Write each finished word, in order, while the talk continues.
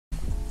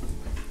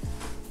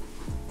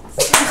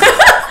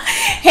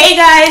Hey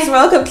guys,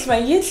 welcome to my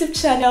YouTube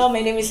channel. My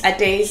name is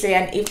Adeze,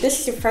 and if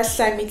this is your first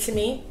time meeting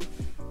me,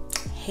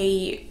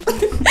 hey.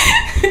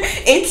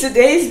 In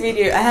today's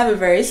video, I have a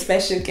very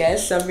special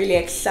guest, so I'm really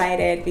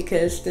excited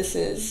because this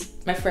is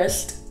my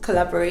first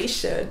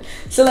collaboration.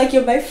 So like,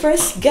 you're my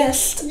first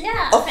guest.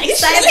 Yeah,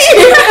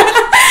 officially.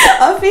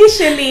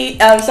 Officially.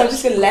 So I'm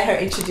just gonna let her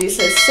introduce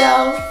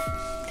herself.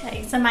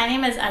 Okay, so my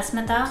name is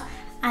Asmita,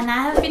 and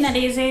I have been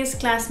Adeze's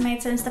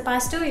classmate since the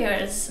past 2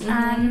 years.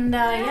 And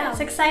yeah,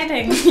 it's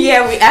exciting.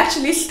 Yeah, we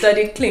actually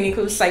studied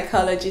clinical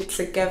psychology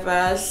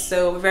together,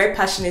 so we're very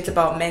passionate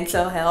about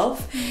mental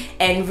health,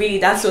 and really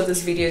that's what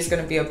this video is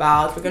going to be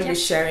about. We're going to be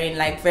sharing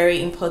like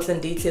very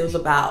important details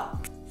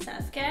about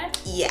self-care.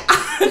 Yeah.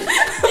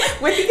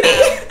 What do you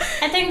think?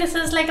 I think this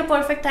is like a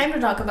perfect time to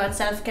talk about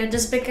self-care,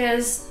 just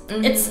because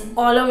it's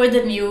all over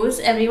the news,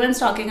 everyone's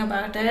talking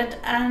about it,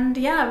 and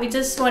yeah, we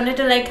just wanted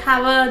to like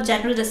have a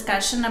general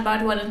discussion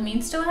about what it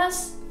means to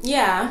us.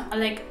 Yeah,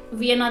 like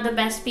we are not the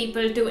best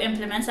people to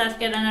implement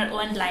self-care in our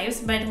own lives,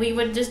 but we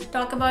would just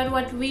talk about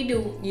what we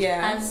do.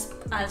 Yeah,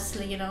 as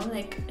you know,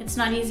 like it's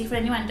not easy for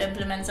anyone to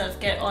implement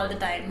self-care all the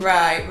time.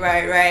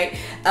 Right.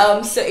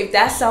 So if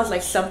that sounds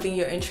like something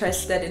you're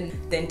interested in,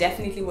 then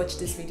definitely watch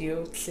this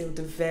video till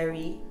the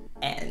very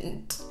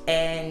end,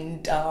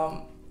 and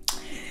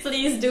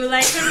please do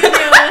like her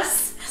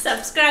videos,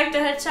 subscribe to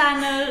her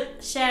channel,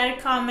 share,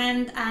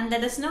 comment, and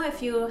let us know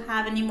if you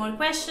have any more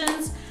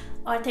questions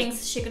or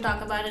things she could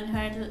talk about in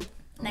her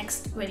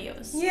next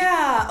videos.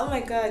 Yeah, oh my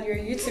god, you're a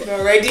YouTuber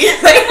already.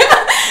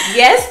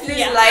 Yes,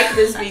 please like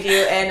this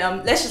video,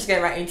 and let's just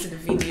get right into the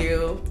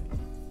video,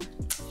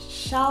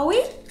 shall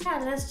we? Yeah,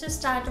 let's just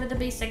start with the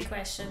basic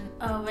question,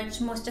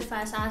 which most of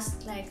us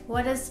ask, like,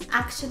 what does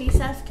actually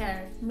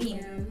self-care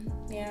mean?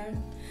 Yeah,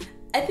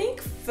 I think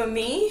for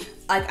me,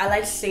 like, I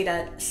like to say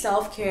that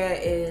self-care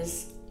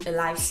is a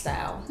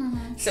lifestyle.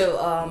 So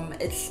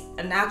it's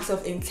an act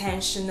of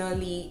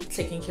intentionally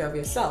taking care of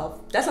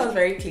yourself. That sounds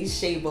very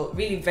cliche, but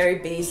really very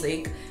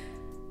basic.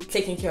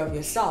 Taking care of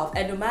yourself,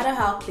 and no matter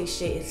how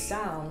cliche it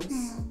sounds,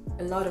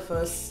 a lot of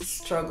us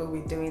struggle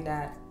with doing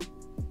that.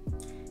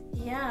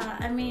 Yeah,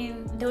 I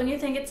mean, don't you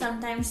think it's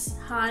sometimes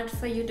hard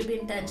for you to be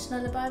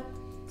intentional about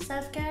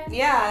self-care?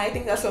 Yeah, I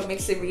think that's what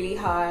makes it really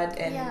hard.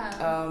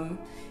 And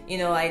you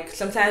know, like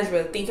sometimes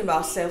we're thinking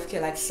about self-care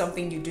like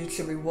something you do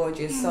to reward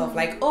yourself.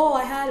 Like, oh,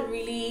 I had a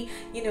really,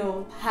 you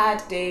know,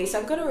 hard day, so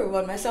I'm gonna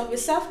reward myself with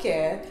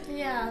self-care.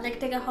 Yeah, like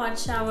take a hot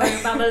shower,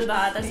 bubble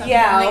bath or something.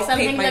 Yeah, like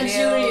something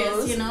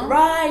luxurious, you know?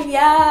 Right,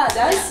 yeah,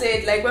 that's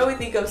it. Like when we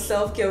think of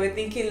self-care, we're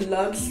thinking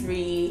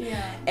luxury.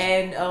 Yeah.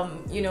 And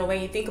you know,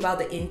 when you think about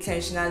the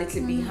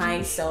intentionality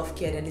behind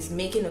self-care, then it's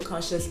making a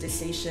conscious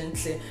decision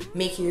to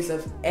make use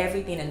of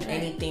everything and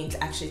anything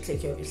to actually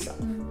take care of yourself.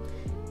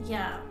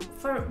 Yeah,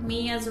 for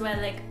me as well,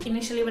 like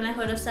initially when I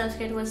heard of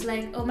self-care, it was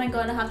like, oh my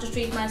god, I have to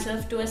treat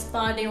myself to a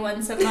spa day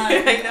once a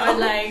month. Or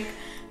like,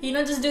 you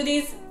know, just do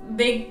these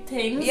big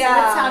things.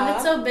 Yeah. It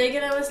sounded so big,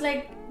 and I was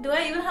like, do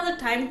I even have the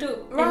time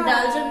to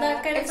indulge in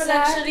that kind of a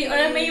luxury? Or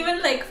am I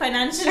even like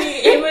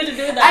financially able to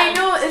do that? I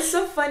know, it's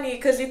so funny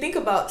because you think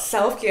about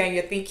self-care and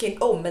you're thinking,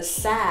 oh,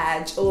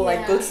 massage, or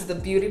like go to the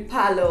beauty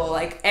parlor, or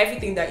like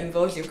everything that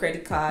involves your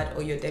credit card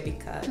or your debit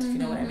card, if you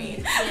know what I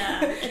mean.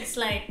 Yeah, it's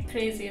like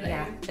crazy. Like.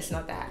 Yeah, it's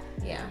not that.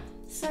 Yeah.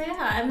 So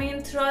yeah, I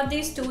mean, throughout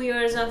these 2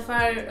 years of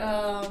our,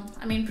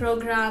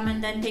 program,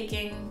 and then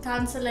taking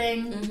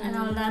counseling and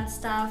all that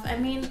stuff, I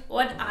mean,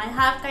 what I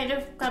have kind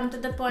of come to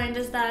the point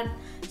is that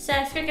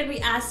self-care can be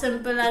as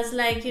simple as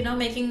like, you know,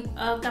 making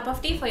a cup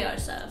of tea for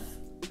yourself.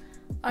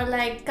 Or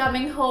like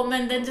coming home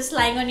and then just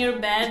lying on your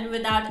bed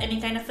without any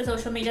kind of a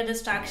social media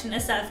distraction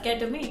is self-care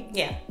to me.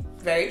 Yeah,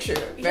 very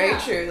true. Very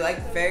true.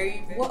 Like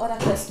very... What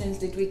other questions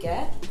did we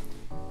get?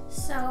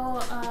 So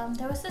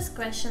there was this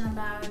question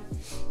about,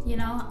 you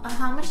know,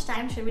 how much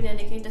time should we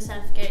dedicate to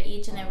self-care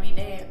each and every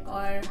day,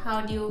 or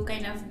how do you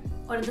kind of,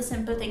 what are the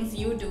simple things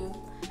you do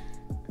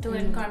to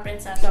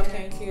incorporate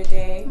self-care into your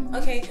day?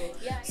 Okay,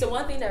 yeah. So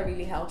one thing that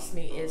really helps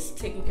me is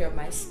taking care of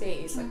my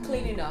space. Like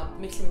cleaning up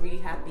makes me really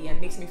happy and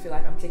makes me feel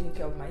like I'm taking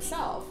care of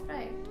myself.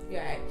 Right.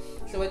 Yeah. Right.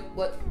 So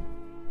what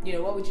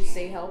would you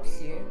say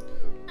helps you?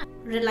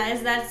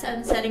 Realize that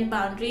setting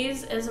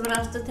boundaries is one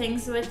of the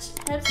things which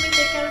helps me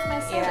take care of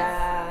myself.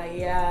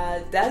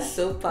 Yeah, that's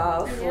so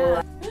powerful.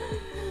 Yeah.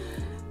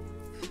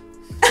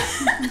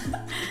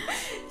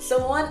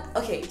 So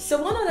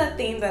one other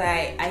thing that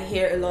I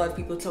hear a lot of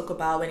people talk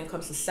about when it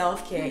comes to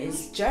self-care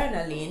is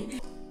journaling.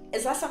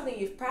 Is that something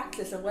you've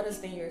practiced, and what has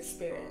been your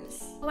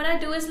experience? What I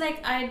do is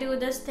like, I do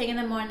this thing in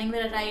the morning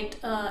where I write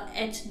a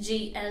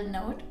HGL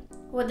note.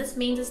 What this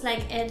means is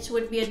like, H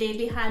would be a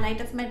daily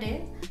highlight of my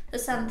day. So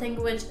something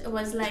which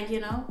was like, you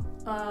know,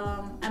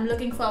 I'm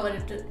looking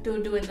forward to do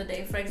in the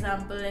day. For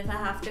example, if I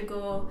have to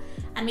go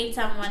and meet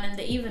someone in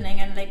the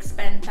evening and like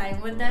spend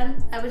time with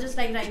them, I would just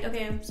like write,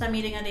 okay, so I'm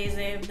meeting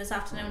Adeze this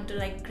afternoon to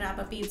like grab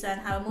a pizza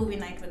and have a movie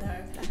night with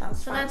her. That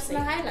sounds so fancy.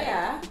 that's the highlight.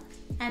 Yeah.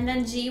 And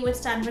then G would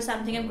stand for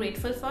something I'm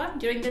grateful for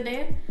during the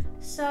day.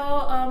 So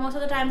most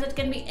of the times it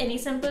can be any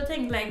simple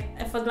thing. Like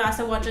if a glass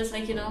of water is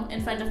like,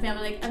 in front of me, I'm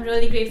like, I'm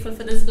really grateful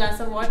for this glass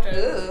of water.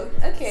 Ooh,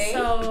 okay.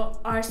 So,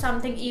 or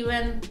something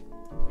even,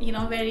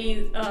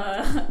 very,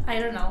 I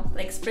don't know,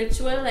 like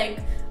spiritual, like,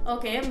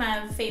 okay, I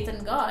have faith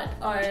in God,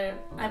 or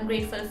I'm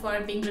grateful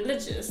for being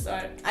religious,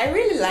 or... I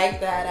really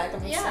like that.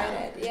 I'm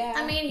excited. Yeah.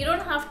 I mean, you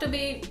don't have to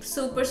be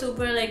super,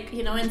 like,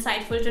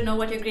 insightful to know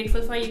what you're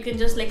grateful for. You can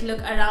just like look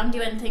around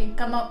you and think,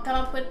 come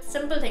up with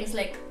simple things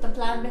like the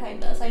plant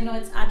behind us. I know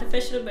it's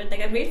artificial, but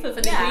like I'm grateful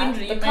for the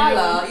greenery. The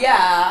color,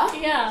 yeah.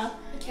 Yeah.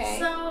 Okay.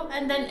 So,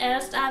 and then L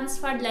stands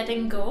for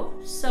letting go.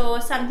 So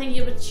something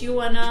which you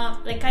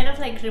wanna like kind of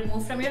like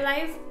remove from your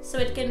life. So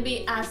it can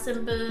be as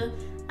simple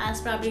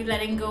as probably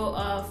letting go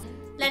of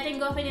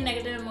any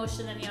negative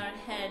emotion in your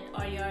head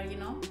or your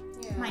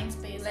mind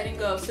space. Letting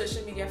go of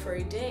social media for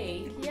a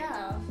day.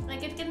 Yeah,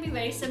 like it can be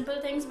very simple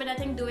things, but I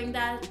think doing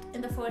that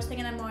in the first thing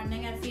in the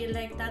morning, I feel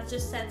like that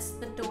just sets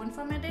the tone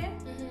for my day,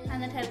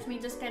 and it helps me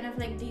just kind of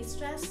like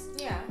de-stress.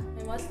 Yeah.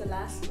 And what's the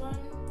last one?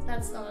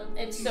 That's all.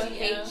 It's so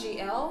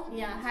HGL.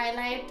 Yeah,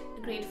 highlight,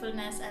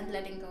 gratefulness, and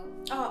letting go.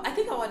 Oh, I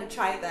think I want to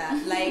try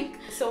that. Like,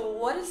 so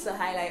what is the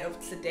highlight of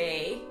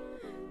today?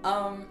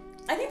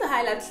 I think the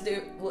highlight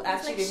today will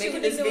actually be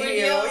making this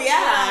video.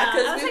 Yeah,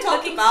 because we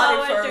talked about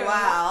it for a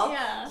while.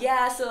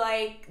 Yeah, so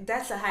like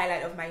that's the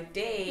highlight of my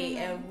day.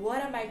 And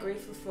what am I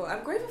grateful for?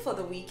 I'm grateful for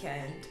the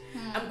weekend.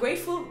 I'm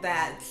grateful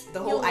that the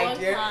whole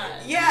idea.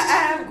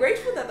 Yeah, I'm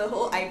grateful that the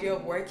whole idea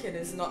of working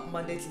is not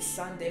Monday to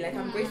Sunday. Like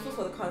I'm grateful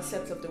for the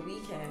concept of the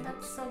weekend.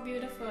 That's so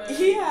beautiful.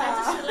 Yeah,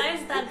 I just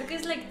realized that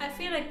because like I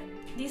feel like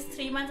these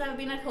 3 months I've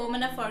been at home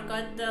and I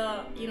forgot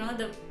the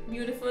the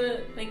beautiful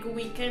like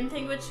weekend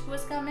thing which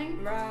was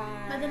coming.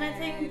 Right. But then I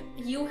think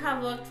you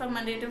have worked from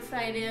Monday to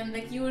Friday and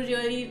like you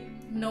really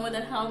know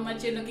that how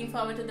much you're looking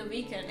forward to the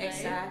weekend, right?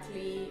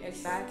 Exactly.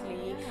 So,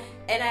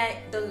 And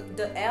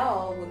the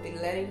L would be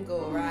letting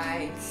go,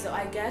 right? So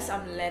I guess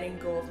I'm letting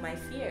go of my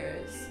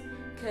fears.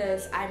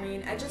 Because I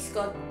mean, I just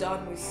got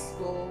done with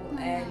school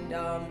and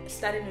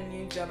starting a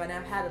new job, and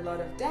I've had a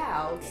lot of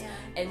doubts.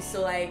 And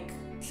so like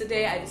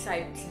today I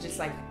decided to just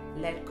like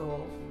let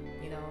go,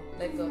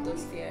 let go of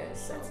those fears.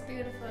 So that's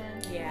beautiful.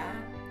 Yeah,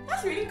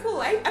 that's really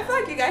cool. I feel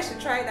like you guys should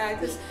try that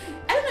because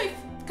I don't know, it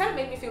kind of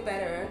made me feel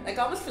better. Like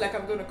I almost feel like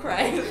I'm gonna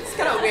cry. It's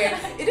kind of weird.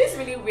 It is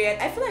really weird.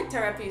 I feel like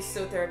therapy is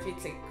so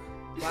therapeutic.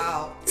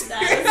 Wow.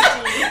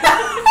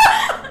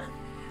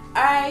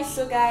 Alright,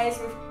 so guys,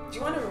 do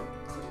you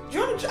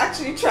want to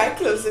actually try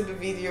closing the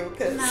video?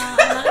 Cause no,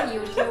 I'm not a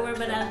YouTuber,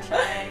 but I'll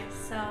try.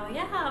 So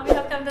yeah, we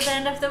have come to the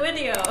end of the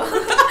video.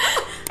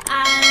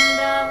 And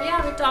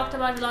yeah, we talked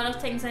about a lot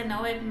of things. I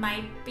know it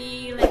might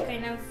be like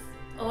kind of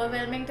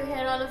overwhelming to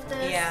hear all of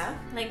this. Yeah.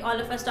 Like all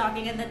of us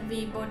talking and then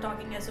we both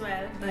talking as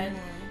well. But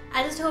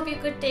I just hope you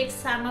could take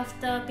some of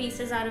the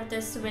pieces out of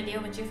this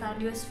video which you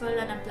found useful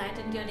and apply it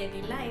into your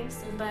daily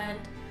lives. But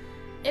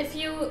if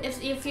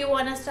you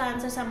want us to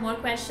answer some more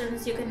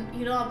questions, you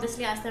can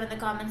obviously ask them in the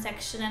comment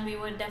section, and we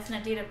would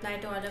definitely reply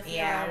to all of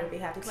your we'll be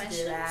happy questions.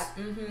 to do that.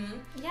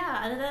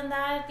 Yeah, other than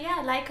that,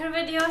 yeah, like her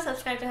video,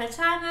 subscribe to her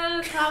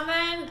channel,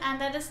 comment, and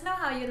let us know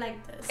how you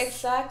like this.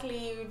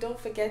 Exactly, don't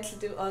forget to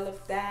do all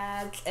of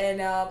that. And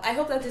I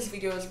hope that this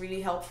video was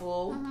really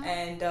helpful.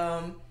 And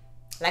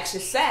like she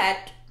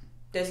said,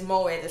 there's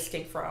more where this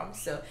came from.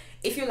 So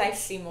if you like to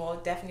see more,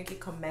 definitely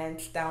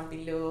comment down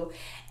below.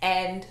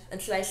 And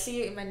until I see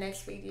you in my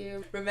next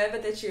video, remember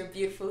that you're a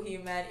beautiful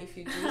human if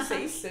you do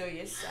say so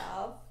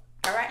yourself.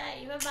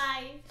 Alright?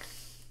 Bye-bye.